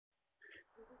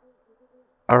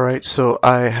Alright, so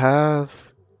I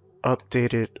have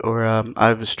updated or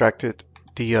I've extracted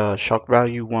the shock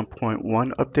value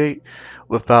 1.1 update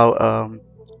without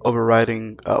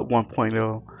overriding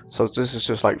 1.0. So this is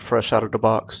just like fresh out of the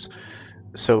box.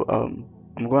 So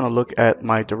I'm going to look at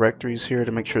my directories here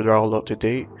to make sure they're all up to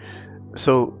date.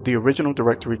 So the original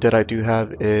directory that I do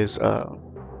have is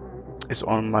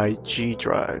on my G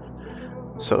drive.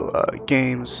 So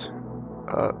games,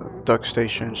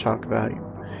 DuckStation, shock value,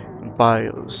 and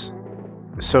BIOS.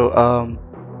 So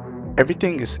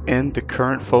everything is in the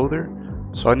current folder,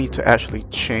 so I need to actually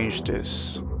change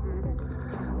this.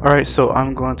 Alright, so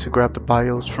I'm going to grab the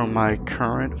BIOS from my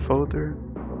current folder.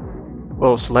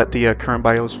 Well, select the current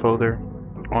BIOS folder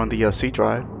on the C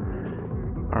drive.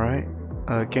 Alright,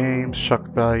 games, shock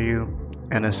value,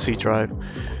 and a C drive.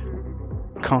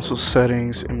 Console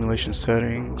settings, emulation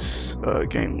settings,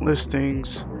 game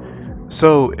listings.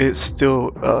 So it's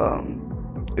still,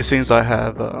 it seems I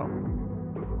have the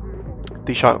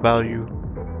shock value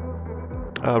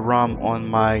ROM on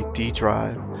my D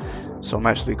drive, so I'm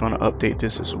actually going to update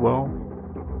this as well.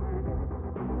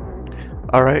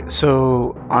 Alright,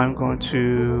 so I'm going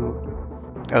to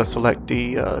select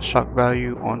the shock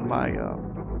value on my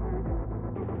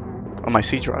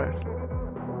C drive.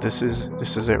 This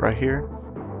is it right here.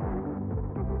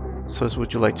 So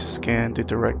would you like to scan the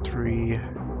directory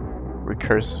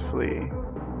recursively?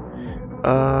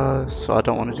 So I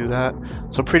don't want to do that.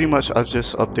 So pretty much I've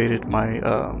just updated my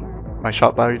my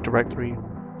shock value directory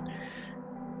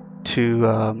to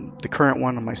the current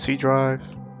one on my C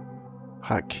drive.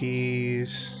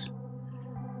 Hotkeys.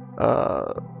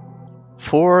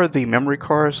 For the memory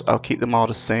cards, I'll keep them all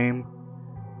the same.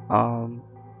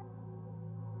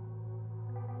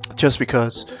 Just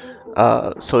because.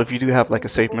 So if you do have like a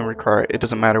safe memory card, it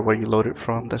doesn't matter where you load it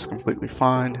from. That's completely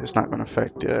fine. It's not going to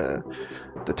affect the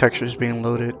textures being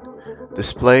loaded.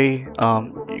 Display.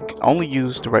 You can only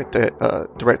use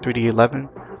Direct3D 11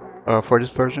 for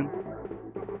this version.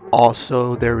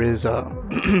 Also, there is on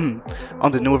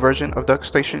the newer version of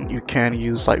DuckStation, you can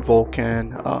use like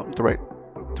Vulkan,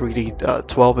 Direct3D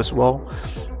 12 as well,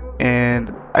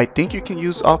 and I think you can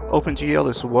use OpenGL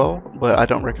as well, but I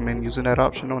don't recommend using that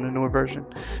option on the newer version.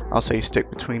 I'll say stick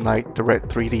between like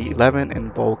Direct3D 11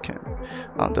 and Vulkan.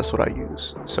 That's what I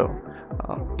use. So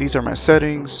these are my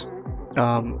settings.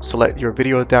 Select your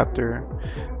video adapter.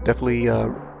 Definitely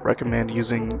recommend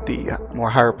using the more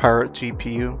higher power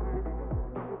GPU.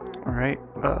 Alright,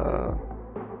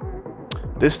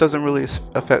 this doesn't really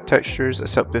affect textures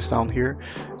except this down here.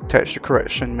 Texture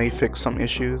correction may fix some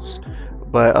issues,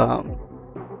 but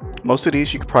most of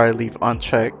these you could probably leave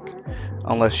unchecked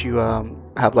unless you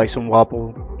have like some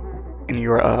wobble in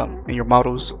your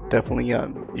models. Definitely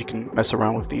you can mess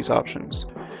around with these options.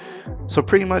 So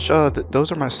pretty much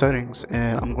those are my settings,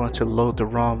 and I'm going to load the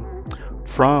ROM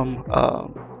from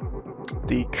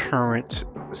the current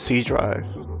C drive.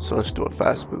 So let's do a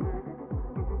fast boot.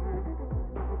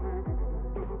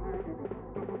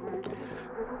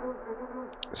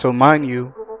 So mind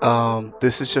you,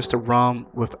 this is just a ROM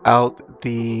without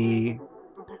the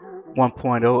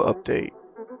 1.0 update,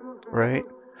 right?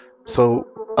 So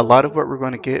a lot of what we're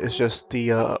going to get is just the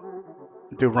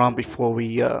ROM before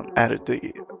we added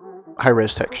the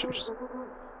high-res textures.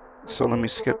 So let me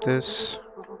skip this.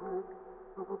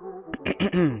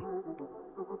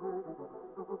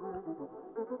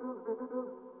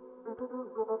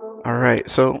 Alright,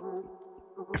 so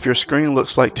if your screen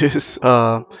looks like this,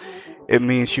 it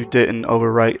means you didn't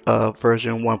overwrite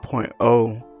version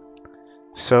 1.0.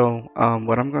 So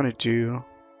what I'm going to do,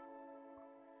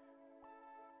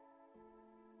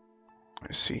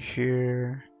 let's see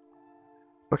here.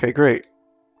 Okay, great.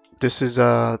 This is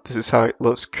how it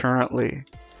looks currently.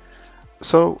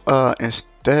 So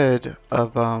instead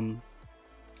of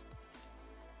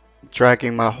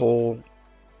dragging my whole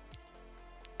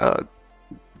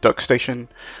DuckStation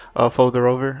folder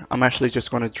over, I'm actually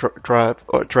just going to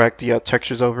drag the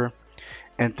textures over,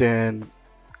 and then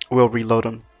we'll reload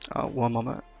them. One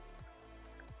moment.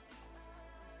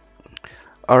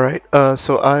 Alright,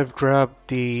 so I've grabbed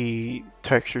the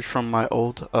textures from my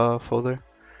old folder.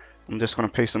 I'm just going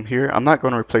to paste them here. I'm not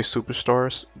going to replace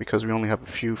Superstars because we only have a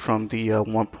few from the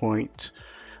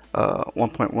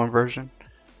 1.1 version.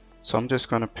 So I'm just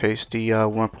going to paste the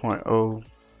 1.0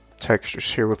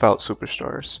 textures here without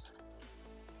Superstars.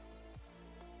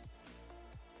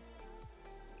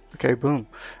 Okay, boom.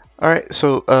 Alright,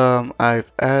 so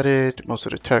I've added most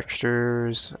of the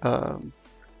textures,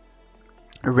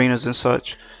 arenas and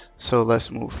such. So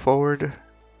let's move forward.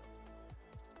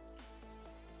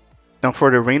 Now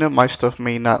for the arena, my stuff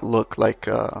may not look like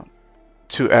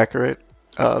too accurate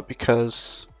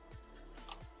because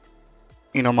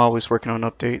you know, I'm always working on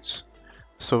updates.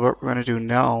 So what we're gonna do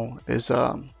now is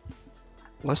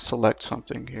let's select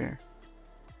something here.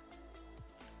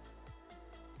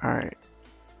 All right.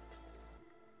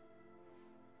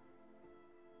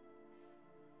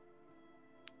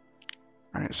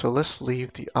 All right, so let's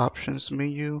leave the options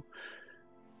menu.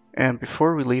 And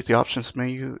before we leave the options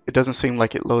menu, it doesn't seem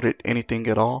like it loaded anything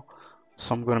at all.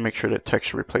 So I'm going to make sure that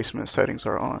texture replacement settings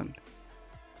are on.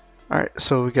 Alright,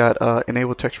 so we got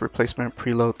enable texture replacement,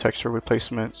 preload texture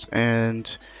replacements,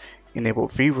 and enable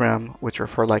VRAM, which are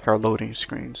for like our loading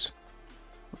screens.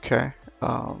 Okay.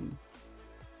 Alright,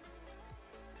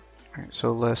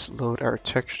 so let's load our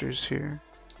textures here.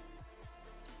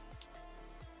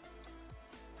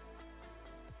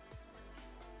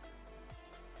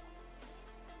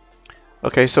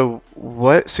 Okay, so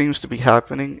what seems to be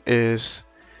happening is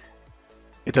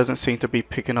it doesn't seem to be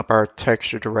picking up our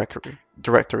texture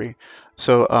directory.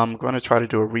 So I'm going to try to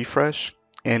do a refresh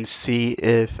and see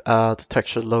if the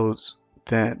texture loads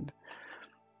then.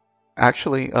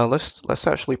 Actually, let's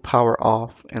actually power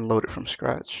off and load it from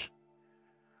scratch.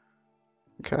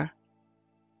 Okay.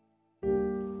 All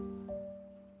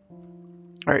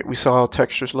right, we saw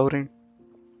textures loading.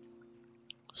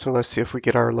 So let's see if we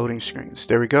get our loading screens.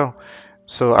 There we go.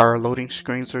 So our loading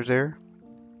screens are there.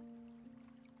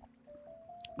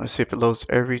 Let's see if it loads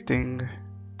everything.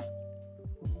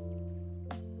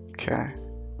 Okay.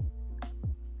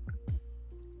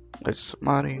 Let's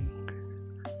modding.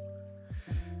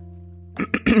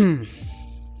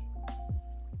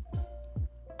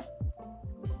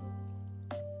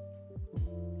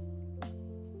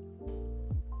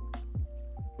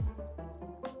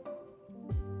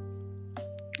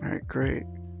 Alright, great.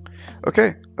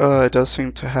 Okay, it does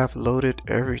seem to have loaded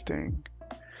everything.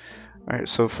 Alright,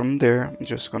 so from there, I'm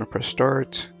just going to press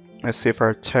start. Let's see if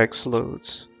our text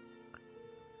loads.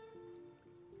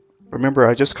 Remember,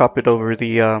 I just copied over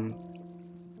the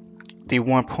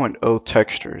 1.0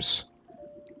 textures.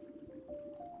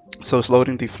 So it's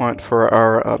loading the font for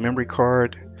our memory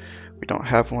card. We don't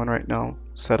have one right now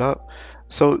set up.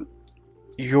 So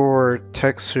your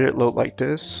text should load like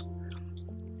this.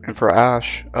 And for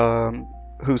Ash,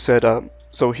 who said,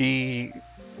 so he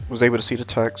was able to see the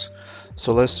text.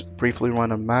 So let's briefly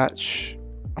run a match.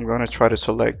 I'm going to try to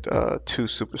select 2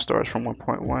 superstars from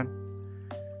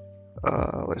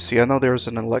 1.1. Let's see, I know there's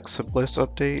an Alexa Bliss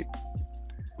update.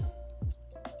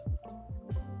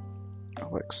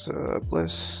 Alexa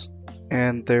Bliss.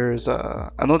 And there's,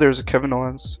 I know there's a Kevin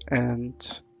Owens,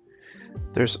 and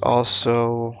there's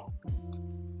also,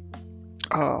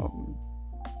 I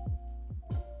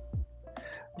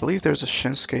believe there's a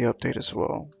Shinsuke update as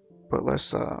well. But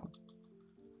let's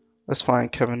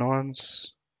find Kevin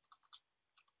Owens.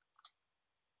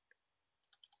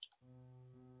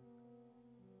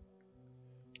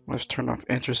 Let's turn off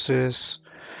entrances.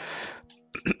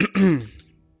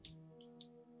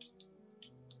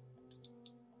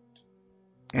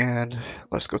 And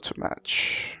let's go to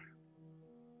match.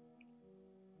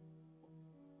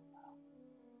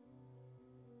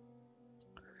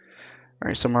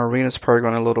 Alright, so my arena is probably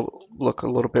going to look a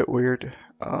little bit weird.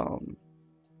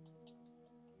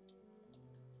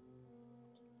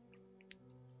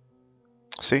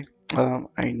 See,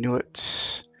 I knew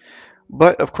it.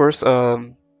 But of course,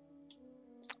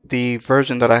 the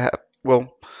version that I have,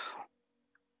 well,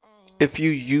 if you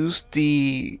use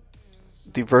the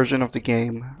version of the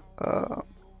game or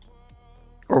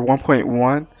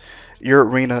 1.1, your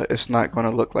arena is not going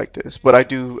to look like this. But I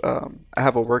do, I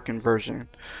have a working version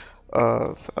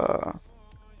of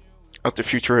the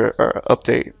future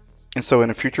update, and so in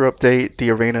a future update,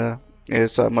 the arena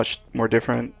is much more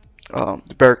different.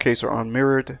 The barricades are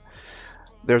unmirrored.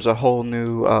 There's a whole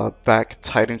new back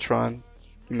Titantron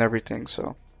and everything.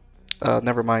 So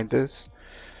never mind this.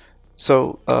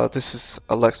 So this is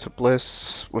Alexa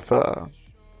Bliss with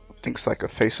things like a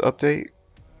face update.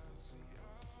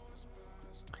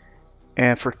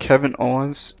 And for Kevin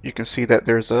Owens, you can see that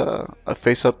there's a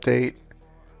face update.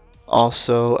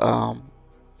 Also,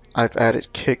 I've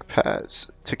added kick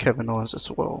pads to Kevin Owens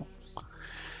as well.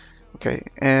 Okay,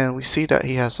 and we see that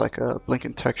he has like a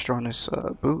blinking texture on his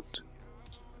boot.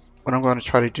 What I'm going to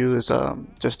try to do is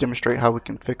just demonstrate how we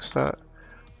can fix that.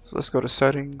 So let's go to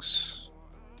settings,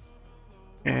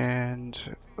 and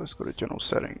let's go to general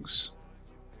settings.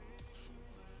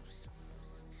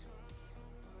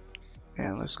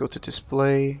 And let's go to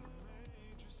display.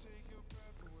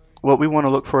 What we want to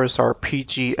look for is our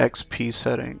PGXP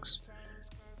settings.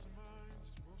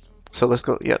 So let's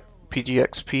go, yep,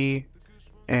 PGXP,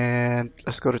 and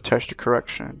let's go to texture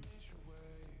correction.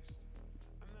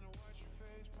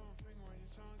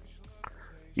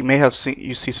 You may have seen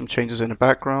you see some changes in the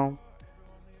background.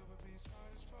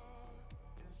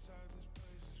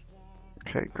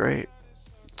 Okay, great.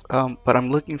 But I'm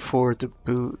looking for the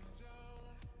boot.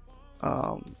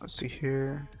 Let's see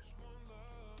here.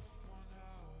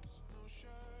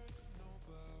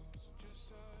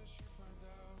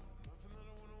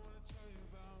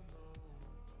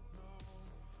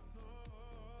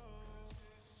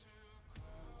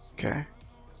 Okay.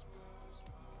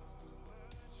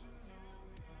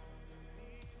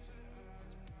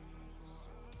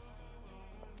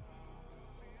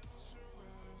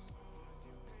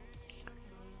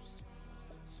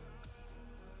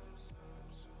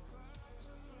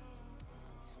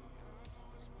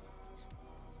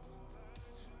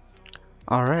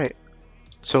 All right.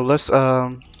 So let's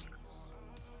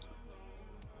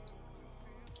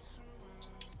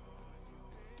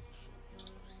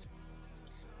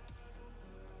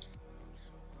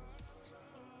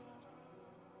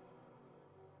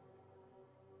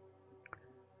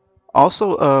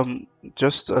also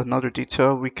just another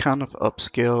detail, we kind of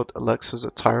upscaled Alexa's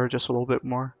attire just a little bit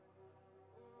more.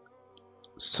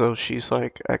 So she's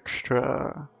like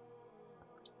extra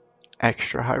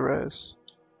high res.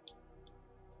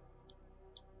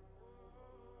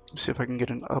 Let's see if I can get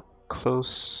an up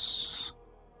closer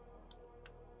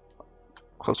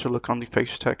look on the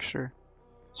face texture.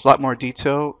 It's a lot more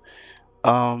detailed.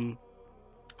 But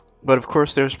of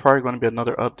course there's probably going to be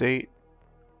another update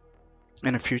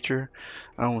in the future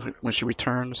when she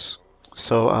returns.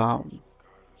 So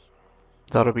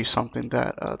that'll be something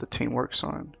that the team works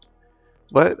on.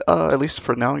 But at least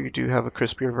for now, you do have a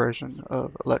crispier version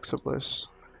of Alexa Bliss,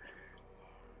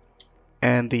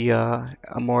 and the a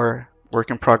more work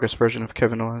in progress version of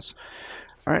Kevin Owens.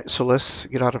 All right, so let's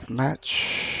get out of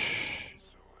match,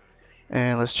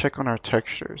 and let's check on our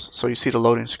textures. So you see the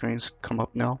loading screens come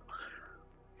up now.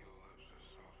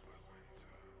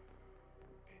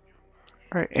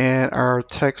 All right, and our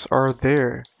texts are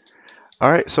there.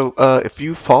 All right, so if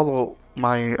you follow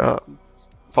my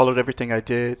followed everything I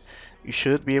did, you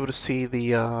should be able to see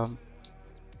the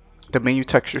menu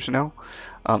textures now.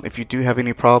 If you do have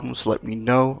any problems, let me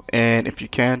know, and if you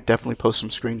can, definitely post some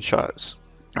screenshots.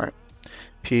 All right,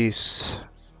 peace.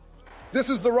 This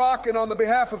is The Rock, and on the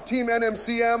behalf of Team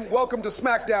NMCM, welcome to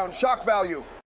SmackDown Shock Value.